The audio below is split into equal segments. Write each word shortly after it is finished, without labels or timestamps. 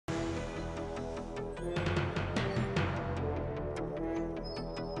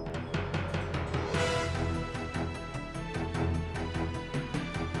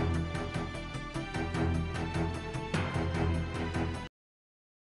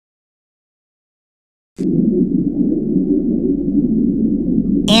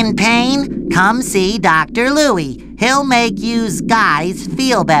In pain? Come see Dr. Louie. He'll make yous guys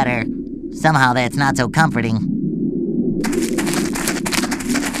feel better. Somehow that's not so comforting.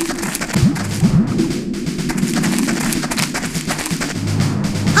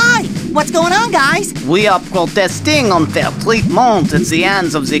 Hi! What's going on, guys? We are protesting unfair treatment at the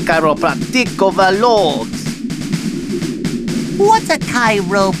hands of the chiropractic overlords. What's a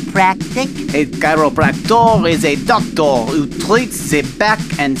chiropractic? A chiropractor is a doctor who treats the back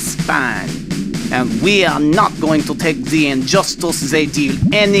and spine. And we are not going to take the injustice they deal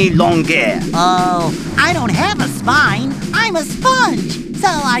any longer. Oh, I don't have a spine. I'm a sponge. So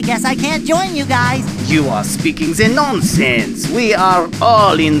I guess I can't join you guys. You are speaking the nonsense. We are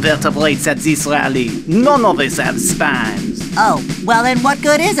all invertebrates at this rally. None of us have spines. Oh, well then what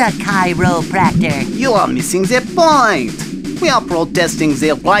good is a chiropractor? You are missing the point. We are protesting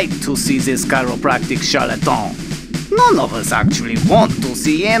the right to see this chiropractic charlatan. None of us actually want to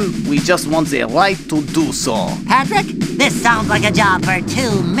see him. We just want the right to do so. Patrick, this sounds like a job for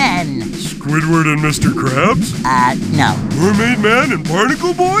two men. Squidward and Mr. Krabs? No. Mermaid Man and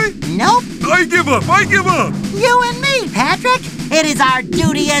Barnacle Boy? Nope. I give up! I give up! You and me, Patrick. It is our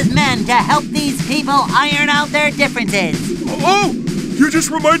duty as men to help these people iron out their differences. Oh! You just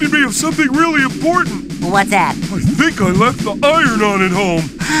reminded me of something really important. What's that? I think I left the iron on at home.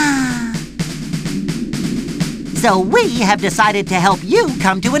 So we have decided to help you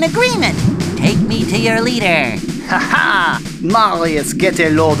come to an agreement. Take me to your leader. Ha ha! Marius, get a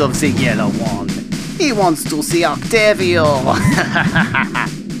load of the yellow one. He wants to see Octavio.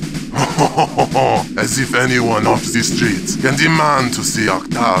 As if anyone off the streets can demand to see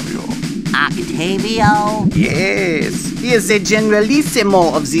Octavio. Octavio? Yes, he is the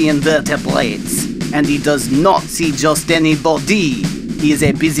generalissimo of the invertebrates. And he does not see just anybody. He is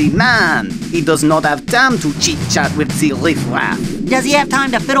a busy man. He does not have time to chit-chat with the riffraff. Does he have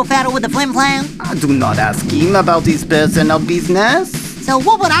time to fiddle-faddle with the flim-flam? I do not ask him about his personal business. So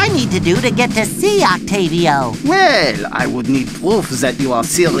what would I need to do to get to see Octavio? Well, I would need proof that you are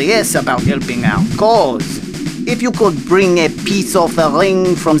serious about helping our cause. If you could bring a peace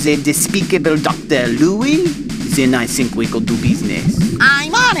offering from the despicable Dr. Louie, then I think we could do business.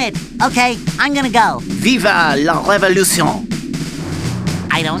 I'm on it! Okay, I'm gonna go. Viva la révolution!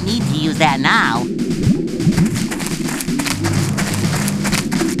 I don't need to use that now.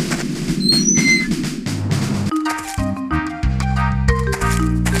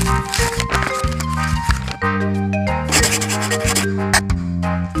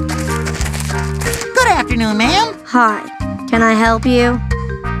 Good afternoon, ma'am. Hi. Can I help you?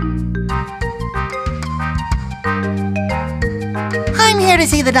 I'm here to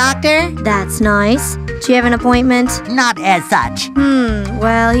see the doctor. That's nice. Do you have an appointment? Not as such.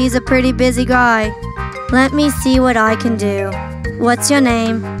 Well, he's a pretty busy guy. Let me see what I can do. What's your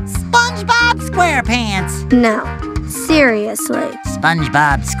name? SpongeBob SquarePants. No. Seriously.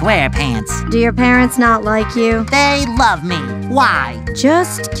 SpongeBob SquarePants. Do your parents not like you? They love me. Why?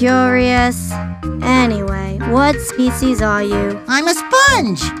 Just curious. Anyway, what species are you? I'm a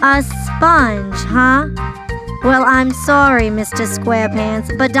sponge. A sponge, huh? Well, I'm sorry, Mr.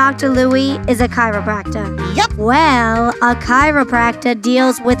 SquarePants, but Dr. Louie is a chiropractor. Yup. Well, a chiropractor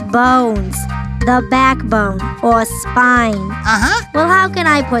deals with bones, the backbone, or spine. Uh-huh. Well, how can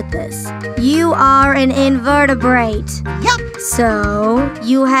I put this? You are an invertebrate. Yup. So,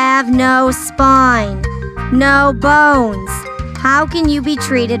 you have no spine, no bones. How can you be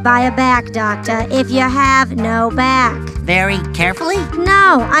treated by a back doctor if you have no back? Very carefully?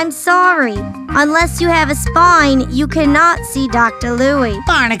 No, I'm sorry. Unless you have a spine, you cannot see Dr. Louie.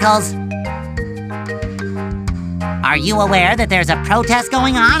 Barnacles. Are you aware that there's a protest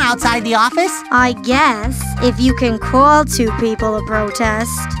going on outside the office? I guess, if you can call two people a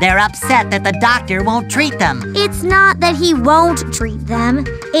protest. They're upset that the doctor won't treat them. It's not that he won't treat them.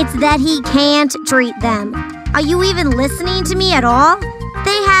 It's that he can't treat them. Are you even listening to me at all?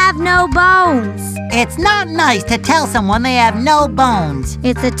 They have no bones. It's not nice to tell someone they have no bones.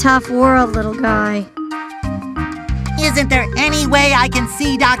 It's a tough world, little guy. Isn't there any way I can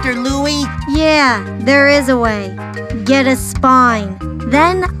see Dr. Louie? Yeah, there is a way. Get a spine.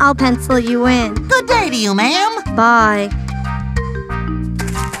 Then I'll pencil you in. Good day to you, ma'am. Bye.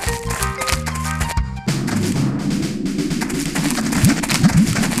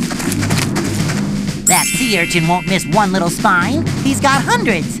 That sea urchin won't miss one little spine. He's got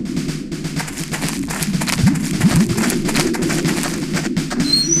hundreds.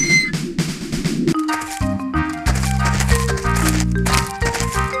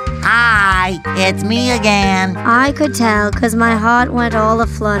 Hi, it's me again. I could tell because my heart went all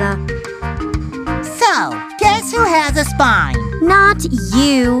aflutter. So, guess who has a spine? Not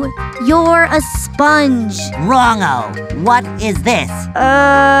you. You're a sponge. Wrong-o. What is this?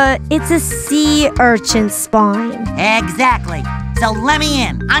 It's a sea urchin spine. Exactly. So let me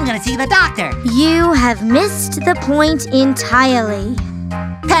in. I'm gonna see the doctor. You have missed the point entirely.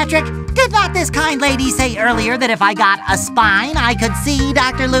 Patrick, did not this kind lady say earlier that if I got a spine, I could see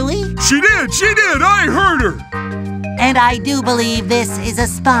Dr. Louie? She did, I heard her. And I do believe this is a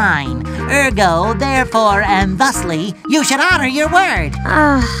spine. Ergo, therefore, and thusly, you should honor your word.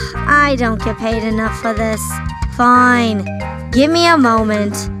 I don't get paid enough for this. Fine. Give me a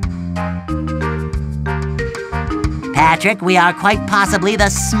moment. Patrick, we are quite possibly the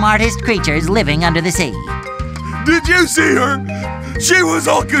smartest creatures living under the sea. Did you see her? She was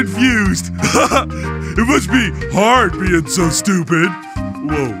all confused. It must be hard being so stupid.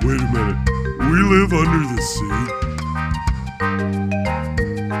 Whoa, wait a minute. We live under the sea.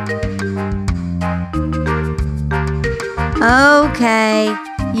 Okay.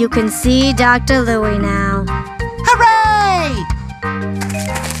 You can see Dr. Louie now. Hooray!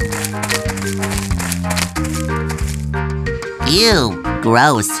 Ew,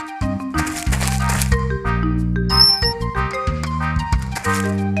 gross.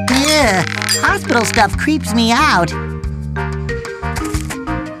 Ugh, hospital stuff creeps me out.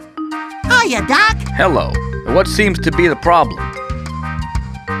 Hiya, Doc. Hello. What seems to be the problem?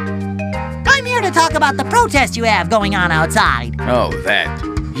 I'm here to talk about the protest you have going on outside. Oh, that.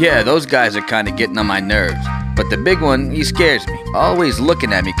 Yeah, those guys are kind of getting on my nerves. But the big one, he scares me. Always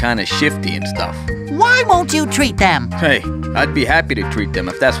looking at me kind of shifty and stuff. Why won't you treat them? Hey, I'd be happy to treat them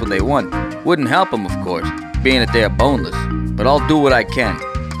if that's what they want. Wouldn't help them, of course, being that they are boneless. But I'll do what I can.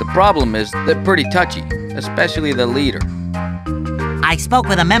 The problem is, they're pretty touchy, especially the leader. I spoke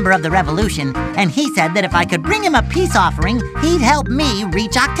with a member of the revolution, and he said that if I could bring him a peace offering, he'd help me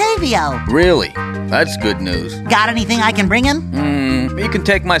reach Octavio. Really? That's good news. Got anything I can bring him? You can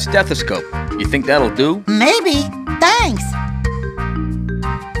take my stethoscope. You think that'll do? Maybe. Thanks.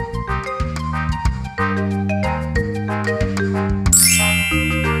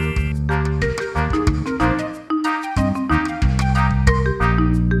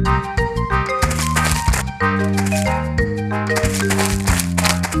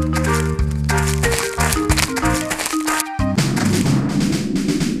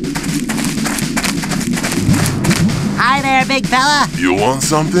 Hi there, big fella. You want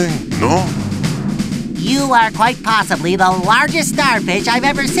something? No? You are quite possibly the largest starfish I've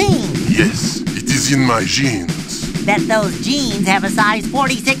ever seen. Yes, it is in my genes. Bet those jeans have a size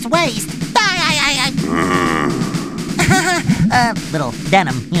 46 waist. Little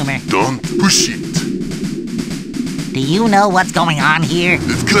denim humor. Don't push it. Do you know what's going on here?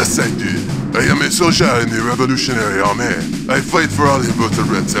 Of course I do. I am a soldier in the Revolutionary Army. I fight for all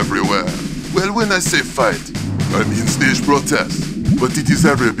invertebrates everywhere. Well, when I say fight, I mean stage protest. But it is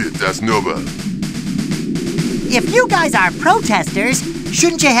every bit as noble. If you guys are protesters,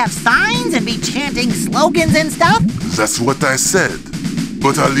 shouldn't you have signs and be chanting slogans and stuff? That's what I said.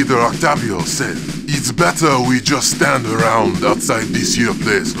 But our leader Octavio said, it's better we just stand around outside this here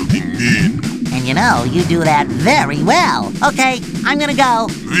place looking mean. And you know, you do that very well. Okay, I'm gonna go.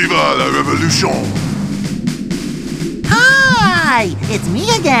 Viva la Révolution! Hi! It's me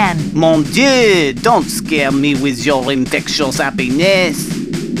again. Mon Dieu, don't scare me with your infectious happiness.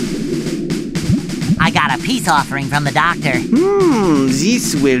 I got a peace offering from the doctor.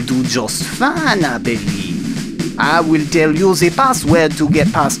 This will do just fine, I believe. I will tell you the password to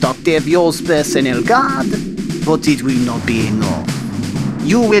get past Octavio's personal guard, but it will not be enough.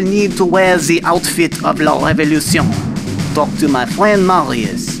 You will need to wear the outfit of La Révolution. Talk to my friend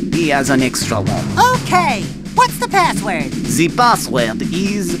Marius. He has an extra one. Okay, what's the password? The password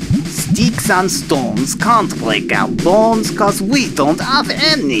is sticks and stones can't break our bones cause we don't have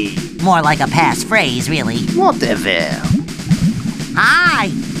any. More like a passphrase, really. Whatever.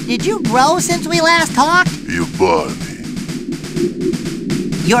 Hi! Did you grow since we last talked? You bore me.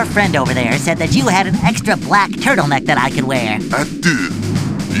 Your friend over there said that you had an extra black turtleneck that I could wear. I do.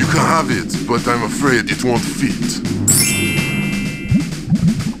 You can have it, but I'm afraid it won't fit.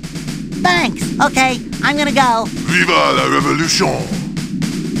 Thanks. Okay, I'm gonna go. Viva la Révolution!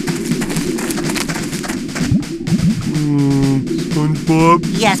 SpongeBob,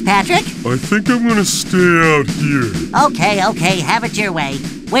 Yes, Patrick? I think I'm gonna stay out here. Okay, have it your way.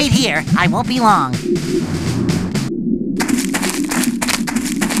 Wait here, I won't be long.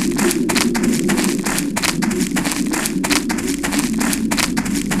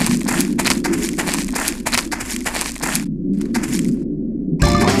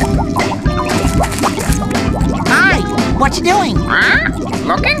 Hi, what you doing? Huh?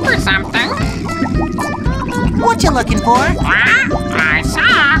 Looking for something? What you looking for? My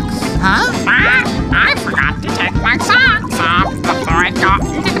socks. Huh? I forgot to take my socks off before I got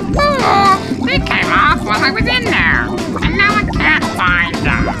into the pool. They came off while I was in there, and now I can't find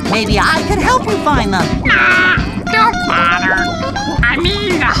them. Maybe I could help you find them. Nah, don't bother. I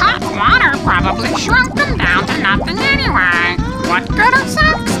mean, the hot water probably shrunk them down to nothing anyway. What good are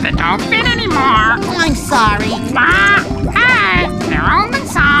socks that don't fit anymore? I'm sorry. Hey, they're only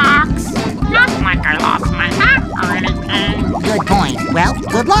socks. Not like I lost my hat or anything. Good point. Well,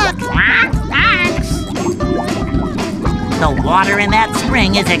 good luck. Thanks. The water in that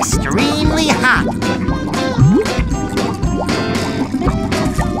spring is extremely hot.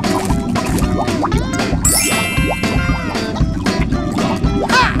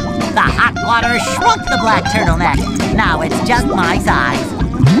 Ha! The hot water shrunk the black turtleneck. Now it's just my size.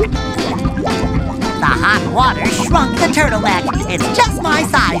 The hot water shrunk the turtleneck. It's just my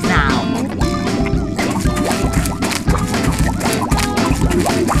size now.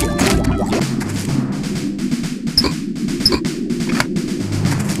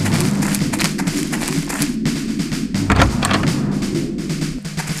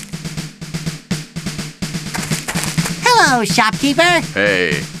 Hello, shopkeeper.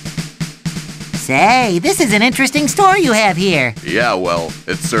 Hey. Say, this is an interesting store you have here. Yeah, well,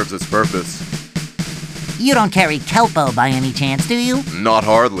 it serves its purpose. You don't carry kelpo by any chance, do you? Not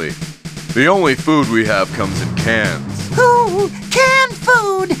hardly. The only food we have comes in cans. Ooh, canned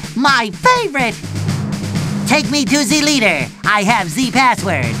food! My favorite! Take me to the leader. I have the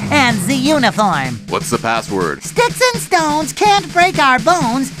password and the uniform. What's the password? Sticks and stones can't break our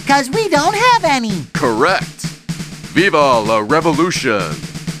bones, 'cause we don't have any. Correct. Viva la revolution!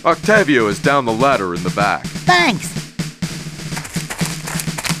 Octavio is down the ladder in the back. Thanks.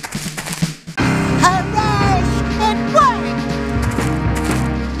 Hooray! It worked!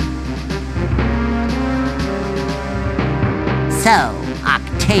 So,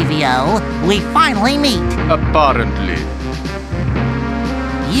 Octavio, we finally meet. Apparently.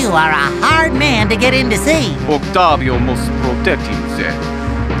 You are a hard man to get in to see. Octavio must protect himself.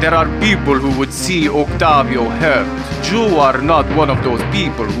 There are people who would see Octavio hurt. You are not one of those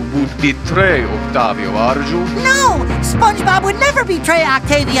people who would betray Octavio, are you? No! SpongeBob would never betray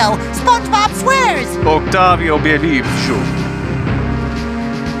Octavio! SpongeBob swears! Octavio believes you.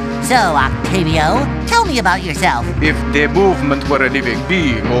 So, Octavio, tell me about yourself. If the movement were a living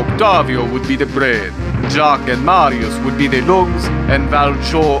being, Octavio would be the brain. Jack and Marius would be the lungs, and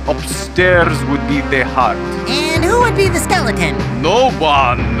Valjo upstairs would be the heart. And who would be the skeleton? No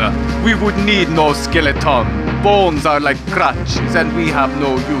one! We would need no skeleton. Bones are like crutches, and we have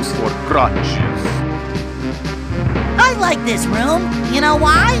no use for crutches. I like this room. You know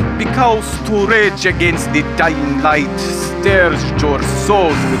why? Because to rage against the dying light stirs your soul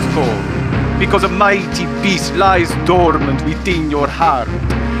to its core. Because a mighty beast lies dormant within your heart,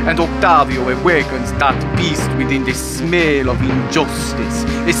 and Octavio awakens that beast within the smell of injustice.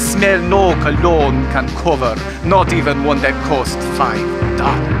 A smell no cologne can cover, not even one that cost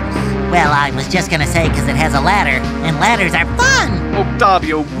 $5. Well, I was just gonna say 'cause it has a ladder, and ladders are fun!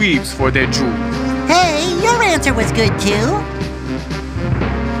 Octavio weeps for the Jew. Hey, your answer was good too.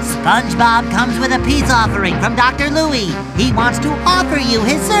 SpongeBob comes with a peace offering from Dr. Louie. He wants to offer you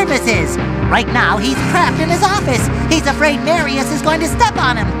his services. Right now, he's trapped in his office. He's afraid Marius is going to step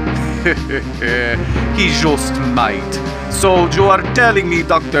on him. He just might. So you are telling me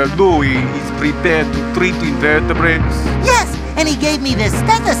Dr. Louie is prepared to treat invertebrates? Yes, and he gave me this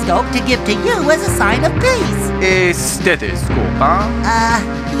stethoscope to give to you as a sign of peace. A stethoscope, huh?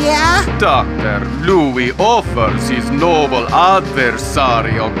 Yeah? Dr. Louie offers his noble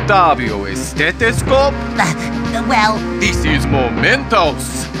adversary Octavio a stethoscope? Well... This is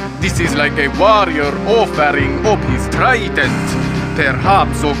momentous. This is like a warrior offering up his trident.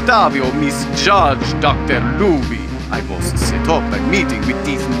 Perhaps Octavio misjudged Dr. Louie. I must set up a meeting with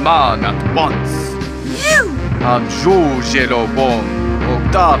this man at once. You! And you, Jello-Bone,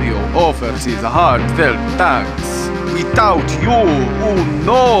 Octavio offers his heartfelt thanks. Without you, who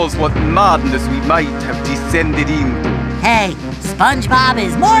knows what madness we might have descended into. Hey, SpongeBob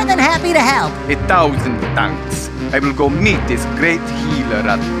is more than happy to help. 1,000 thanks. I will go meet this great healer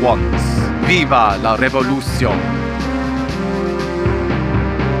at once. Viva la revolution!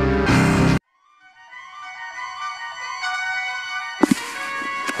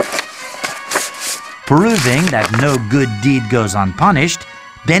 Proving that no good deed goes unpunished,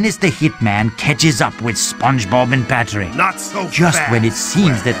 Dennis the Hitman catches up with SpongeBob and Patrick. Not so Just fast, when it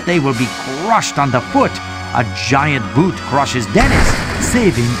seems that they will be crushed underfoot, a giant boot crushes Dennis,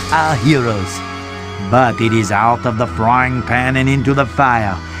 saving our heroes. But it is out of the frying pan and into the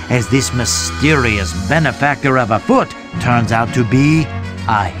fire, as this mysterious benefactor of a foot turns out to be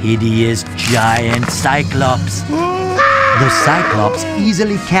a hideous giant Cyclops. The Cyclops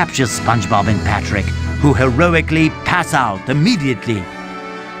easily captures SpongeBob and Patrick, who heroically pass out immediately.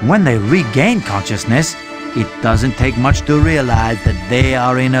 When they regain consciousness, it doesn't take much to realize that they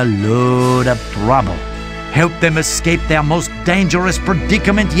are in a load of trouble. Help them escape their most dangerous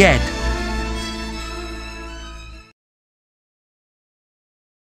predicament yet.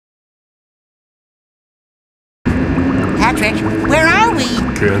 Patrick, where are we?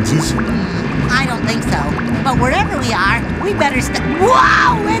 Kansas? I don't think so. But wherever we are, we better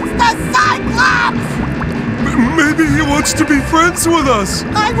Whoa! It's the Cyclops! Maybe he wants to be friends with us.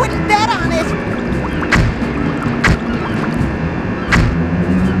 I wouldn't bet on it.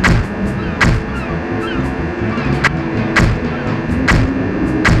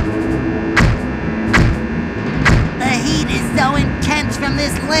 The heat is so intense from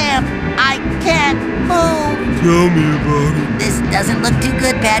this lamp, I can't move. Tell me about it. This doesn't look too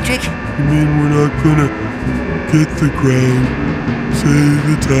good, Patrick. You mean we're not gonna get the crown, save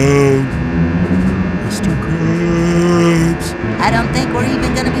the town, Mr. Krabs? I don't think we're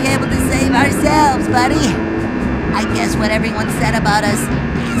even gonna be able to save ourselves, buddy. I guess what everyone said about us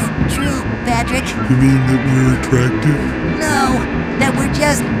is true, Patrick. You mean that we're attractive? No, that we're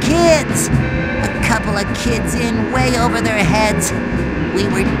just kids. A couple of kids in way over their heads. We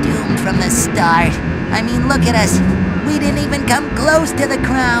were doomed from the start. I mean, look at us. We didn't even come close to the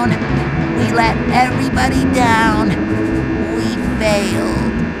crown. We let everybody down. We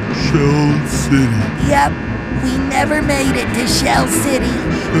failed. Shell City. Yep, we never made it to Shell City.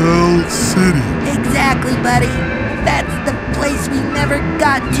 Shell City. Exactly, buddy. That's the place we never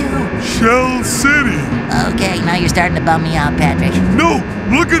got to. Shell City. Okay, now you're starting to bum me out, Patrick. No,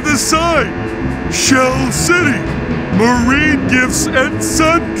 look at the sign. Shell City. Marine gifts and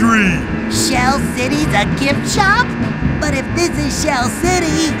sundry. Shell City's a gift shop? But if this is Shell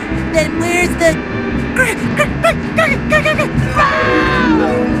City, then where's the...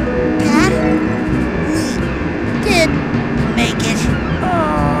 Pat? We did make it.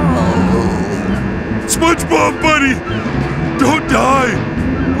 Oh. SpongeBob, buddy! Don't die!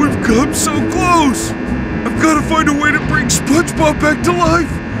 We've come so close! I've got to find a way to bring SpongeBob back to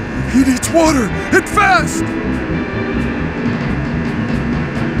life! He needs water, and fast!